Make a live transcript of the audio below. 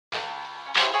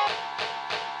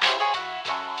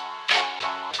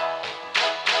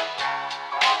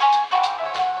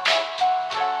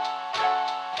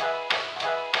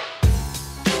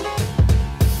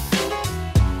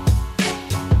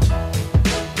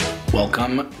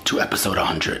Welcome to episode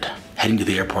 100. Heading to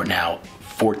the airport now,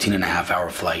 14.5-hour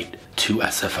flight to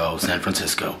SFO, San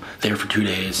Francisco. There for 2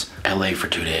 days, LA for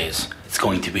 2 days. It's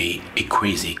going to be a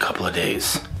crazy couple of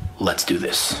days. Let's do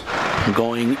this. I'm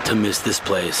going to miss this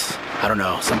place. I don't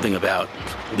know, something about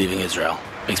leaving Israel.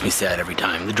 Makes me sad every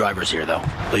time. The driver's here though.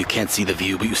 Well, you can't see the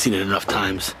view, but you've seen it enough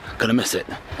times. Gonna miss it.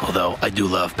 Although I do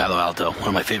love Palo Alto, one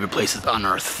of my favorite places on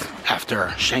earth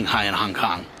after Shanghai and Hong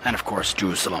Kong. And of course,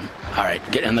 Jerusalem. All right,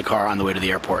 get in the car on the way to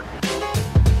the airport.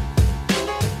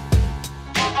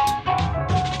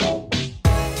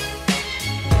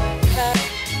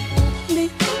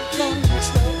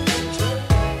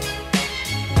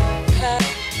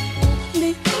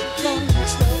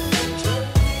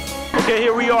 Okay,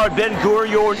 here we are at Ben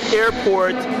Gurion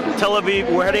Airport, Tel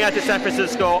Aviv. We're heading out to San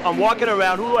Francisco. I'm walking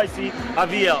around. Who do I see?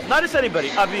 Aviel. Not just anybody,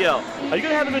 Aviel. Are you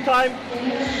gonna have a good time?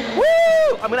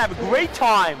 Woo! I'm gonna have a great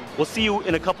time. We'll see you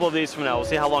in a couple of days from now. We'll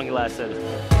see how long you lasted.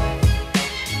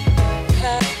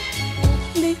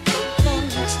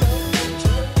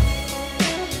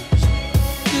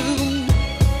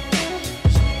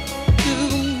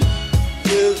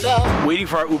 Waiting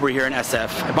for our Uber here in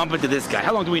SF. I bump into this guy.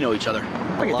 How long do we know each other?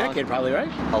 Like a decade probably, right?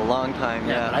 A long time,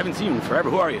 yeah. I haven't seen you in forever.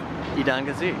 Who are you? Idan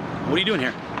Gazi. What are you doing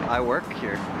here? I work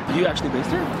here. Are you actually based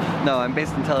here? No, I'm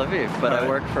based in Tel Aviv, but All right. I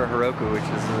work for Heroku, which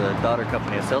is a daughter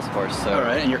company of Salesforce. So. All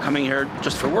right, and you're coming here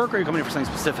just for work, or are you coming here for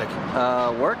something specific?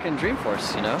 Work and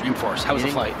Dreamforce, you know? Dreamforce. How was the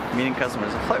flight? Meeting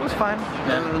customers. The flight was fine.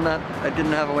 Yeah. Other than that, I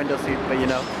didn't have a window seat, but you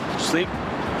know. Did you sleep?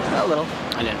 A little.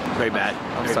 I didn't. Very bad.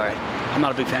 I'm Very sorry. bad. I'm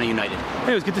not a big fan of United.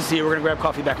 Anyways, good to see you. We're gonna grab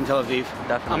coffee back in Tel Aviv.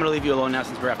 Definitely. I'm gonna leave you alone now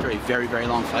since we're after a very, very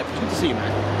long flight. But good to see you,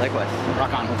 man. Likewise.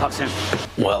 Rock on. We'll talk soon.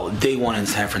 Well, day one in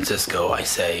San Francisco, I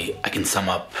say I can sum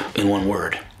up in one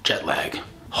word: jet lag.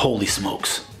 Holy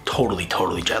smokes. Totally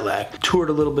jet lag. Toured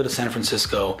a little bit of San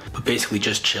Francisco, but basically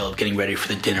just chilled, getting ready for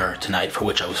the dinner tonight for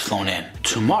which I was flown in.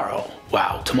 Tomorrow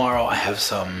I have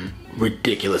some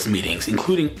ridiculous meetings,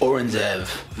 including Oren Zev,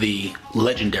 the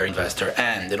legendary investor,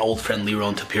 and an old friend,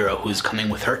 Liron Tapiro, who's coming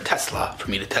with her Tesla for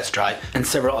me to test drive, and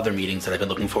several other meetings that I've been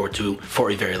looking forward to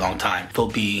for a very long time. There'll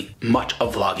be much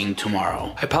of vlogging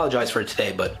tomorrow. I apologize for it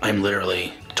today, but I'm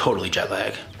literally totally jet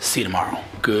lagged. See you tomorrow.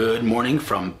 Good morning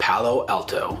from Palo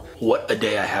Alto. What a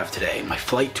day I have today. My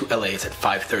flight to LA is at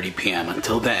 5:30 p.m.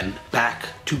 Until then, back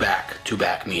to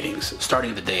back meetings.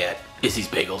 Starting the day at Izzy's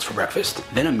Bagels for breakfast.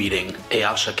 Then I'm meeting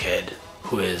Eyal Shaked,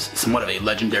 who is somewhat of a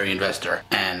legendary investor,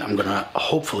 and I'm gonna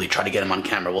hopefully try to get him on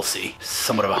camera. We'll see.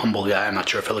 Somewhat of a humble guy. I'm not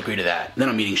sure if he'll agree to that. Then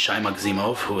I'm meeting Shai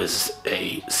Magzimov, who is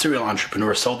a serial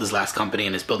entrepreneur, sold his last company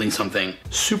and is building something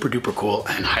super duper cool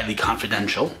and highly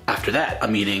confidential. After that,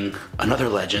 I'm meeting another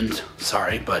legend.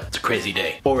 Sorry, but it's a crazy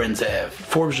day. Oren Zev.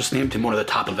 Forbes just named him one of the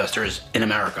top investors in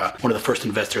America, one of the first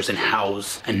investors in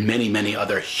House and many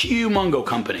other humongo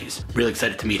companies. Really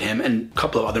excited to meet him, and a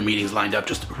couple of other meetings lined up.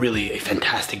 Just really a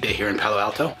fantastic day here in Palo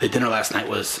Alto. The dinner last night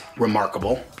was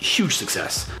remarkable. Huge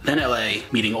success. Then LA,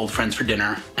 meeting old friends for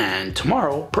dinner, and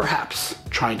tomorrow, perhaps,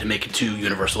 trying to make it to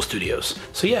Universal Studios.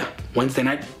 So yeah, Wednesday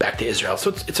night, back to Israel.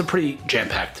 So it's a pretty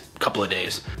jam-packed couple of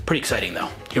days. Pretty exciting though.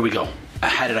 Here we go.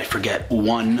 How did I forget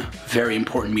one very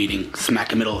important meeting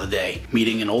smack in the middle of the day?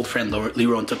 Meeting an old friend,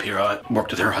 Liron Tapiro. I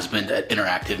worked with her husband at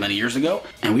Interactive many years ago,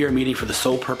 and we are meeting for the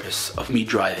sole purpose of me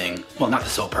driving. Well, not the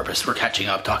sole purpose. We're catching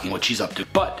up, talking what she's up to.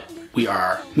 But we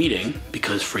are meeting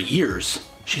because for years,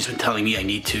 she's been telling me I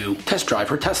need to test drive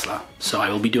her Tesla. So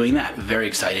I will be doing that. Very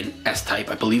excited.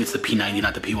 S-Type. I believe it's the P90,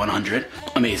 not the P100.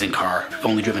 Amazing car. I've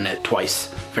only driven it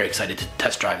twice. Very excited to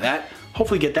test drive that.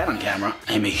 Hopefully get that on camera.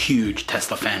 I am a huge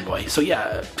Tesla fanboy. So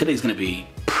yeah, today's gonna be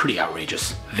pretty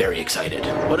outrageous. Very excited.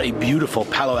 What a beautiful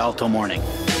Palo Alto morning.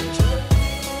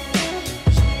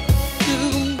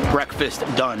 Breakfast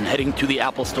done. Heading to the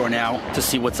Apple store now to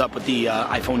see what's up with the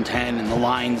iPhone 10 and the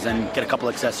lines and get a couple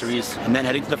accessories. And then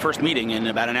heading to the first meeting in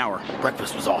about an hour.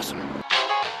 Breakfast was awesome.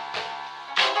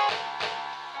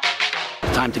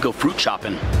 Time to go fruit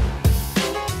shopping.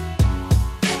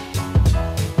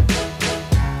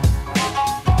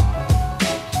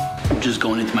 Just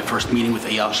going into my first meeting with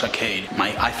Eyal Shaked.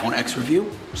 My iPhone X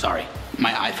review,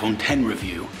 my iPhone 10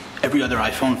 review. Every other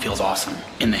iPhone feels awesome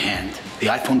in the hand. The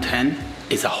iPhone 10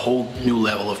 is a whole new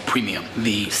level of premium.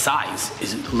 The size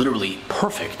is literally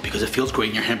perfect because it feels great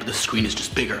in your hand, but the screen is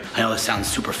just bigger. I know this sounds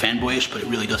super fanboyish, but it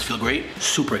really does feel great.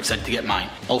 Super excited to get mine.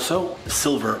 Also,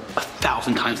 silver,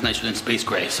 1,000 times nicer than space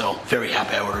gray, so very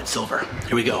happy I ordered silver.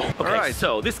 Here we go. Okay, all right.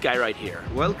 So this guy right here.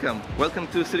 Welcome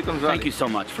to Silicon Valley. Thank you so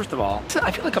much. First of all,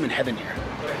 I feel like I'm in heaven here.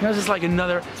 You know, this is like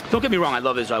another, don't get me wrong, I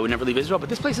love Israel, I would never leave Israel, but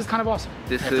this place is kind of awesome.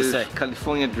 This is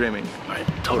California dreaming. Right,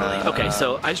 totally. Okay,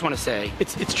 so I just want to say,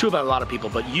 it's true about a lot of people.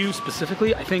 people, but you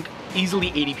specifically, I think easily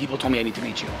 80 people told me I need to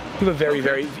meet you. You have a very,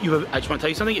 I just want to tell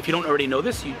you something. If you don't already know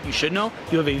this, you should know.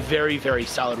 You have a very, very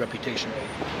solid reputation.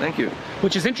 Thank you.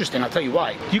 Which is interesting. I'll tell you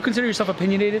why. Do you consider yourself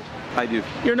opinionated? I do.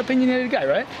 You're an opinionated guy,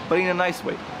 right? But in a nice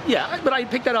way. Yeah, but I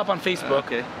picked that up on Facebook.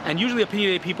 Okay. And usually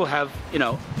opinionated people have,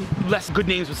 less good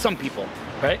names with some people.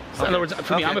 Right? So in other words,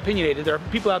 for me, I'm opinionated. There are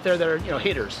people out there that are,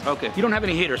 haters. Okay. You don't have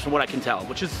any haters from what I can tell,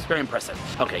 which is very impressive.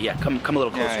 Okay, yeah, come a little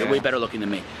closer. Yeah. You're way better looking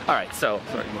than me. All right, so,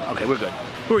 okay, we're good.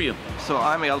 Who are you? So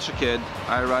I'm Eyal Shaked.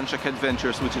 I run Shaked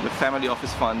Ventures, which is a family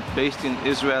office fund based in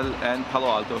Israel and Palo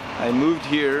Alto. I moved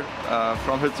here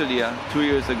from Herzliya 2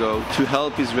 years ago to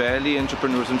help Israeli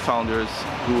entrepreneurs and founders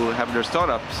who have their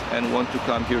startups and want to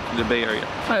come here to the Bay Area.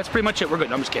 That's pretty much it. We're good.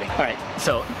 No, I'm just kidding. All right,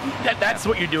 so that's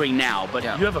what you're doing now, but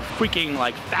you have a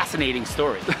freaking, fascinating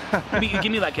story.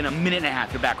 Give me in a minute and a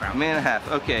half your background. Minute and a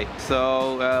half, okay.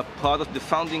 So part of the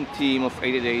founding team of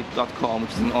 888.com,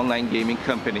 which is an online gaming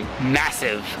company.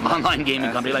 Massive online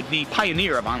gaming company, like the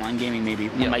pioneer of online gaming, maybe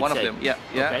one might one say. of them. Yeah,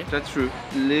 Okay. that's true.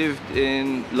 Lived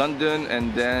in London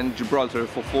and then Gibraltar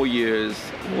for 4 years.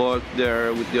 Worked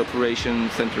there with the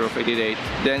operations center of 888.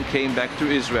 Then came back to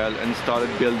Israel and started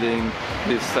building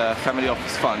this family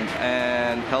office fund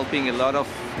and helping a lot of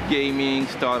gaming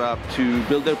startup to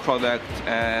build their product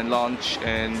and launch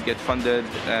and get funded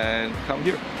and come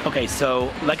here. Okay,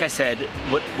 so like I said,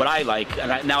 what I like,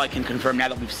 and now I can confirm now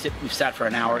that we've sat for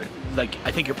an hour,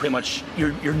 I think you're pretty much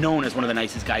you're known as one of the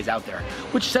nicest guys out there,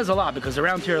 which says a lot because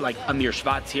around here, like Amir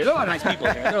Schwartz here, there are a lot of nice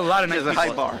people here. There are a lot of nice people. There's a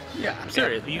high bar. Yeah, I'm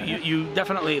serious. You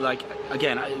definitely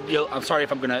again. I'm sorry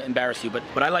if I'm gonna embarrass you, but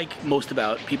what I like most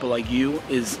about people like you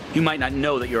is you might not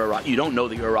know that you're a rock. You don't know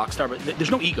that you're a rock star, but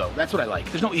there's no ego. That's what I like.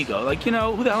 There's no ego.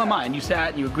 Who the hell am I? And you sat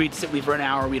and you agreed to sit with me for an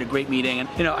hour. We had a great meeting, and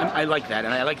I like that,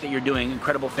 and I like that you're doing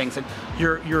incredible things, and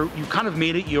you kind of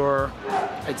made it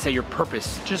I'd say your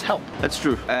purpose. Just help. That's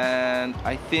true, and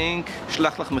I think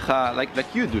shlach lach mecha,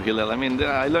 like you do, Hillel. I mean,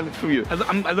 I learned it from you.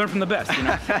 I learned from the best,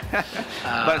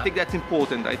 But I think that's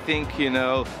important. I think,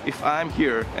 if I'm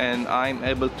here and I'm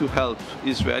able to help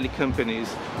Israeli companies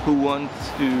who want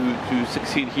to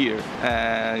succeed here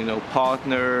and,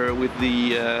 partner with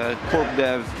the corp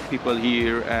dev people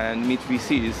here and meet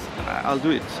VCs, I'll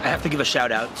do it. I have to give a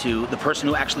shout out to the person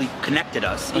who actually connected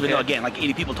us, even though, again,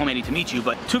 80 people told me I need to meet you,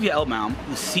 but Tuvia Elbaum,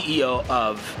 the CEO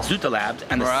of Zuta Labs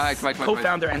and the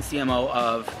co-founder and CMO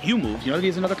of YouMove. You know that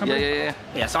he's another company?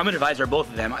 Yeah. So I'm an advisor of both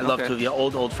of them. I love Tuvia,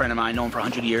 old friend of mine, known for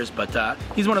 100 years, but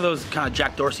he's one of those kind of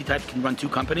Jack Dorsey type, can run two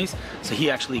companies, so he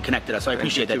actually connected us, so I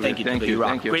appreciate that. Thank you, Tuvia. You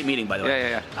rock. Great meeting, by the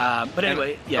way. Yeah. But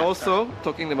anyway, Also,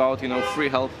 talking about, free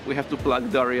help, we have to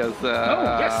plug Daria's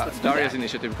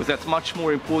initiative, because that's much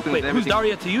more important Wait, than who's everything.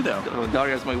 Daria to you, though?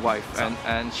 Daria's my wife,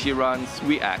 and she runs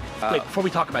WeAct. Wait, before we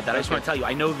talk about that, I just want to tell you,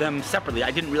 I know them separately.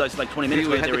 I didn't realize 20 minutes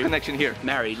we ago had they the were connection here.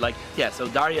 married. So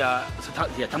Daria,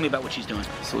 tell me about what she's doing.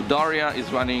 So Daria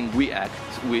is running WeAct,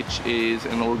 which is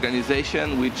an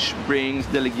organization which brings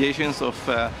delegations of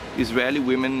Israeli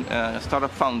women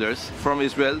startup founders from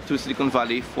Israel to Silicon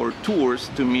Valley for tours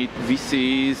to meet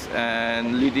VCs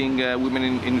and leading women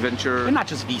in venture. They're not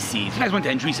just VCs. You guys went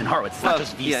to Andreessen Horowitz. It's not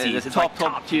just VCs. Yeah, it's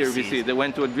top tier VCs. VC. They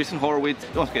went to Andreessen Horowitz.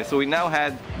 Okay, so we now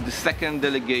had the second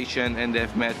delegation, and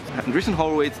they've met Andreessen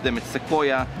Horowitz. They met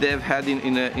Sequoia. They've had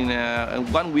in a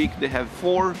 1 week they have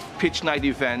 4 pitch night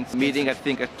events, meeting I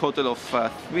think a total of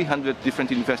 300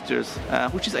 different investors,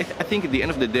 which is I think at the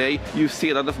end of the day you see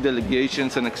a lot of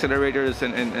delegations and accelerators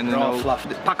and They're all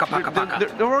fluffed. Paka.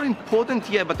 They're all important,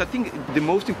 yeah, but I think the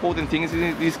most important thing is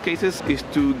in these cases is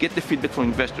to get the feedback from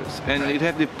investors, and you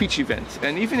have the pitch events,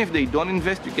 and even if they don't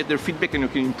invest, you get their feedback and you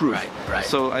can improve. Right.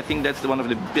 So I think that's one of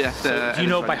the best. So do you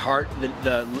know by heart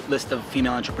the list of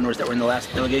female entrepreneurs that were in the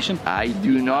last delegation? I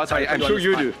do not. Sorry, I'm sure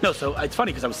you do. No, so it's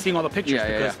funny because I was seeing all the pictures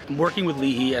because I'm working with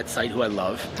Lihi at site, who I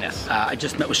love. Yes. I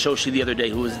just met with Shoshi the other day,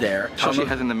 who was there. Shoshi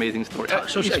has an amazing story.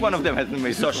 Each one of them has an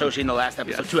amazing story. Saw Shoshi in the last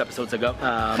episode, 2 episodes ago.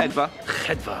 Chedva,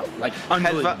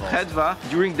 unbelievable. Chedva,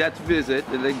 during that visit,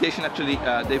 the delegation actually,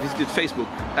 they visited Facebook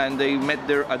and they met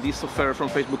their Adi Sofer from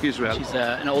Facebook Israel. She's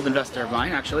an old investor of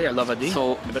mine, actually. I love Adi.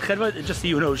 But Chedva, just so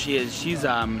you know who she is, she's,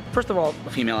 first of all, a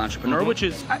female entrepreneur, which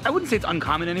is, I wouldn't say it's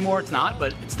uncommon anymore. It's not,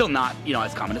 but it's still not,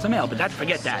 as common as a male. But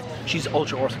forget that. She's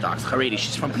ultra-Orthodox, Haredi.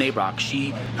 She's from Bnei Brak.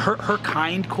 Her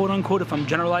kind, quote-unquote, if I'm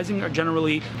generalizing, are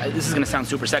generally, this is going to sound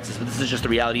super sexist, but this is just the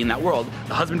reality in that world.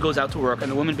 The husband goes out to work,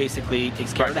 and the woman basically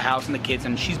takes care of the house and the kids,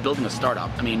 and she's building a startup.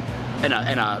 I mean, and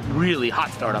a really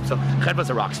hot startup. So Chedva's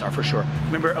a rock star for sure.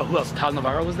 Remember who else? Tal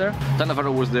Navarro was there. Tal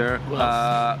Navarro was there. Who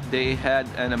else? They had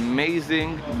an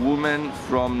amazing woman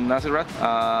from Nazareth,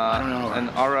 I don't know her. an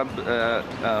Arab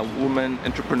woman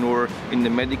entrepreneur in the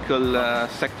medical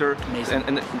sector. Amazing.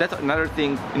 And that's another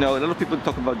thing. You know, a lot of people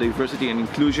talk about diversity and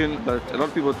inclusion, but a lot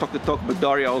of people talk the talk. But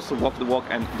Daria also walked the walk,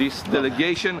 and this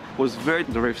delegation was very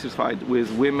diversified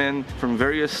with women from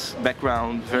various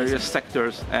backgrounds, various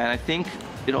sectors, and I think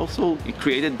it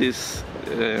created this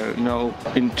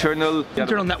internal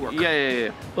network.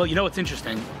 Yeah. Well, you know what's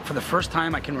interesting? For the first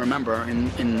time I can remember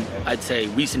in I'd say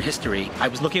recent history, I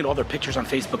was looking at all their pictures on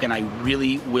Facebook and I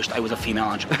really wished I was a female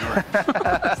entrepreneur.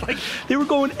 It's like they were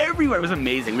going everywhere. It was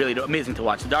amazing, really amazing to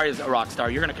watch. So Daria's a rock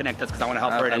star. You're going to connect us because I want to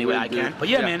help her in any way I can. But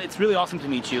yeah, man, it's really awesome to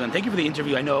meet you and thank you for the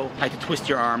interview. I know I had to twist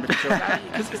your arm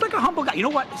because he's like a humble guy. You know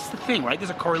what? It's the thing, right?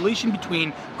 There's a correlation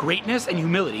between greatness and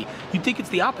humility. You'd think it's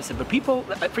the opposite, but people,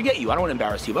 forget you. I don't want to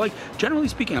embarrass you, but like generally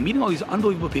speaking, I'm meeting all these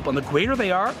unbelievable people, and the greater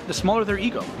they are, the smaller their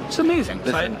ego. It's amazing.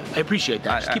 So I appreciate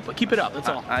that. Just keep it up. That's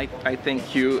all. I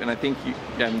thank you, and I think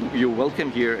you're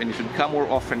welcome here, and you should come more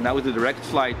often. Now with the direct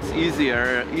flight, it's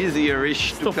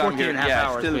easier-ish to come here.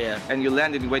 Hours, and you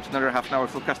land and you wait another half an hour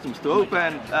for customs to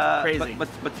open. Crazy.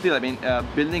 But still, I mean,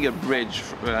 building a bridge,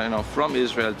 from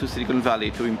Israel to Silicon Valley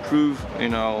to improve,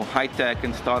 high tech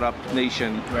and startup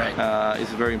nation is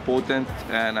very important,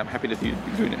 and I'm happy that you're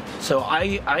doing it. So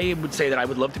I would say that I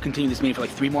would love to continue this meeting for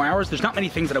like 3 more hours. There's not many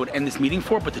things that I would end this meeting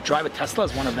for, but to drive a Tesla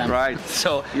is one of them. Right.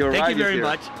 So thank you very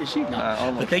much. Is she?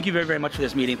 No. But thank you very, very much for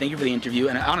this meeting. Thank you for the interview.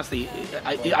 And honestly,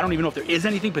 I don't even know if there is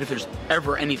anything, but if there's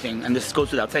ever anything, and this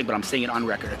goes without saying, but I'm saying it on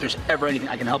record, if there's ever anything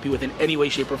I can help you with in any way,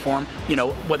 shape, or form,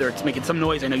 whether it's making some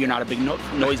noise, I know you're not a big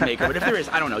noise maker, but if there is,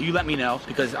 I don't know, you let me know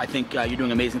because I think you're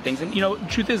doing amazing things. And the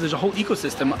truth is, there's a whole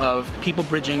ecosystem of people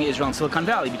bridging Israel and Silicon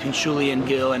Valley between Shuli and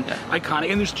Gil and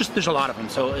Iconic, and there's a lot of them.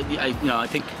 So I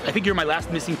think you're my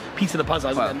last missing piece of the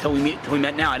puzzle until we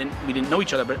met now. We didn't know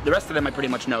each other, but the rest of them I pretty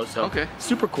much know. So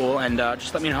super cool, and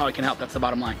just let me know how I can help. That's the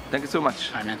bottom line. Thank you so much.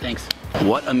 All right, man. Thanks.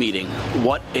 What a meeting.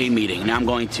 What a meeting. Now I'm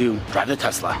going to drive the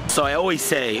Tesla. So I always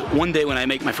say, one day when I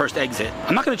make my first exit,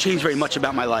 I'm not going to change very much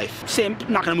about my life. Say I'm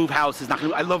not going to move houses.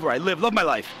 I love where I live. Love my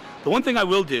life. The one thing I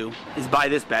will do is buy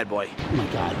this bad boy. Oh my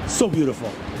God, so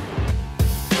beautiful.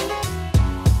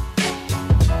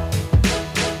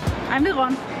 I'm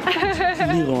Liron.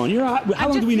 Liron, how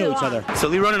long do we know each other? So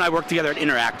Liron and I worked together at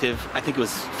Interactive, I think it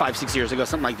was 5-6 years ago,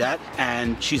 something like that.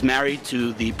 And she's married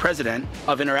to the president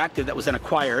of Interactive that was then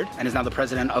acquired and is now the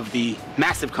president of the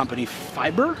massive company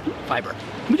Fiber.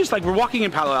 We're walking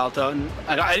in Palo Alto and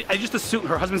I just assumed,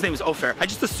 her husband's name is Ofer. I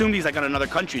just assumed he's like on another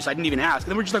country, so I didn't even ask.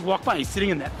 And then we're just like walk by, he's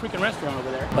sitting in that freaking restaurant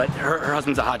over there. But her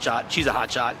husband's a hot shot, she's a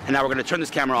hot shot. And now we're gonna turn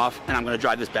this camera off and I'm gonna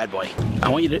drive this bad boy. I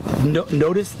want you to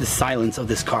notice the silence of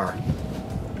this car.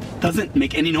 Doesn't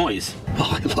make any noise.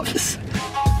 Oh, I love this.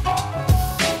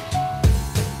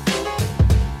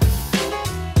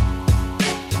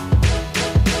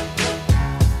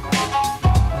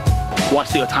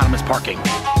 Watch the autonomous parking.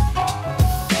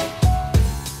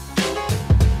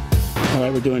 All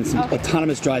right, we're doing some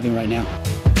autonomous driving right now.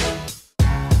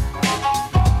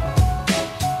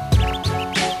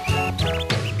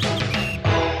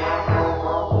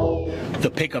 The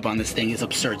pickup on this thing is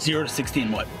absurd. 0 to 60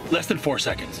 in what? Less than 4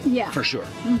 seconds. Yeah. For sure.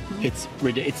 Mm-hmm.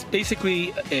 It's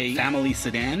basically a family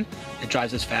sedan that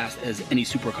drives as fast as any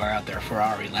supercar out there.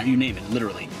 Ferrari, you name it,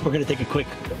 literally. We're gonna take a quick,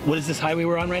 what is this highway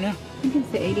we're on right now? You can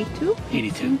say 82.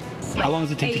 82. How long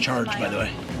does it take to charge, by the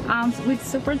way? With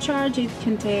supercharge, it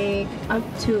can take up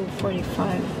to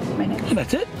 45 minutes. Oh,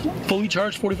 that's it? Yeah. Fully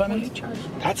charged, 45 minutes? Fully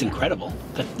charged. That's incredible.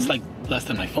 That's like less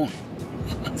than my phone.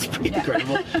 That's pretty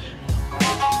incredible.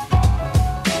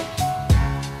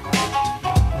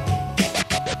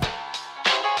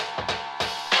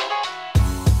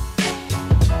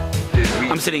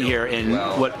 I'm sitting here in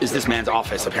what is this man's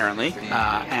office, apparently,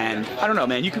 and I don't know,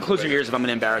 man, you can close your ears if I'm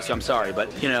gonna embarrass you, I'm sorry,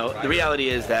 but the reality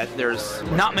is that there's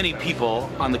not many people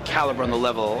on the caliber, on the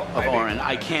level of Oren.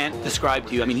 I can't describe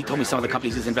to you, I mean, he told me some of the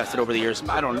companies he's invested over the years.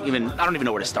 I don't even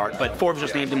know where to start, but Forbes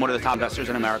just named him one of the top investors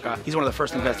in America. He's one of the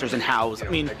first investors in House. I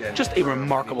mean, just a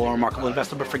remarkable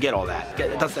investor, but forget all that.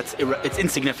 It's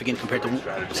insignificant compared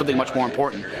to something much more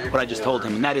important, what I just told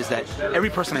him, and that is that every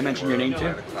person I mentioned your name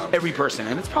to, every person,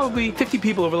 and it's probably 50%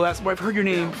 people over the last, where I've heard your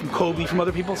name from Kobe, from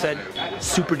other people, said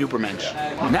super duper mensch.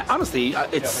 Now, honestly,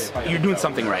 you're doing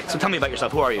something right. So tell me about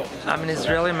yourself. Who are you? I'm an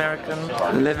Israeli American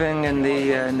living in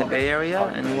the Bay Area,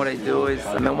 and what I do is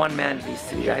I'm a one-man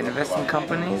VC. I invest in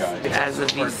companies as a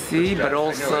VC,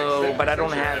 but I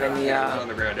don't have any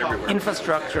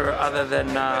infrastructure other than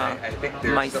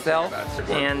myself,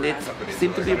 and it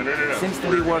seems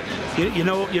to be working. You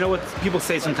know what people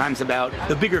say sometimes about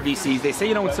the bigger VCs? They say,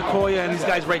 you know, with Sequoia and these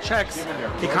guys write checks,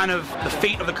 the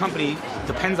fate of the company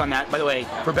depends on that. By the way,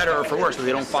 for better or for worse, if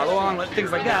they don't follow on,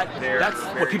 things like that. That's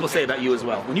what people say about you as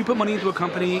well. When you put money into a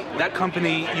company, that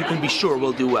company, you can be sure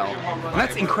will do well. And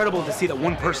that's incredible to see that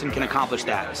one person can accomplish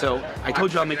that. So I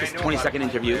told you I'll make this a 20-second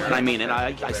interview, and I mean it.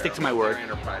 I stick to my word.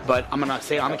 But I'm gonna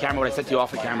say on the camera what I said to you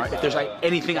off the camera. If there's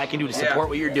anything I can do to support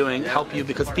what you're doing, help you,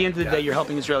 because at the end of the day, you're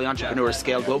helping Israeli entrepreneurs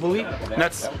scale globally, and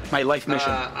that's my life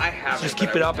mission. So just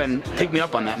keep it up and take me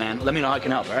up on that, man. Let me know how I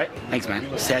can help, all right? Thanks,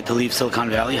 man. Sad to leave Silicon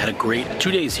Valley. Had a great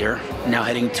 2 days here. Now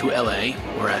heading to LA.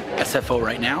 We're at SFO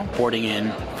right now, boarding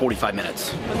in 45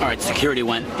 minutes. All right, security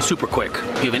went super quick.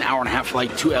 We have an hour-and-a-half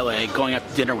flight to LA, going out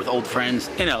to dinner with old friends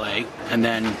in LA, and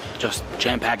then just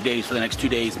jam-packed days for the next 2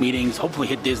 days, meetings, hopefully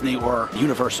hit Disney or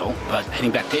Universal, but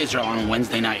heading back to Israel on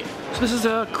Wednesday night. So this is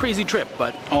a crazy trip,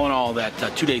 but all in all, that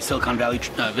 2-day Silicon Valley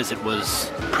visit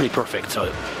was pretty perfect,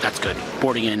 so that's good.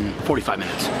 Boarding in 45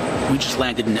 minutes. We just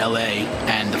landed in LA,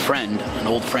 and an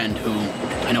old friend who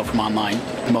I know from online,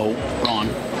 Ron,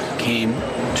 came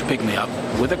to pick me up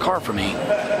with a car for me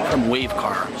from Wave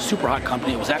Car, super hot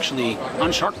company. It was actually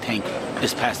on Shark Tank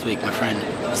this past week. My friend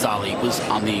Zali was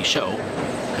on the show,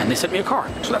 and they sent me a car,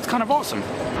 so that's kind of awesome.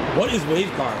 What is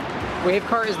Wave Car?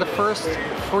 Wavecar is the first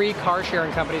free car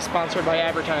sharing company sponsored by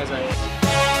advertising.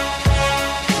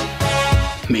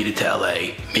 Made it to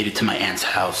LA, made it to my aunt's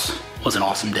house. Was an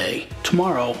awesome day.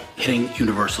 Tomorrow, hitting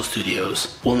Universal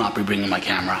Studios. Will not be bringing my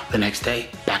camera. The next day,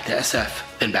 back to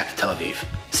SF, then back to Tel Aviv.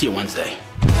 See you Wednesday.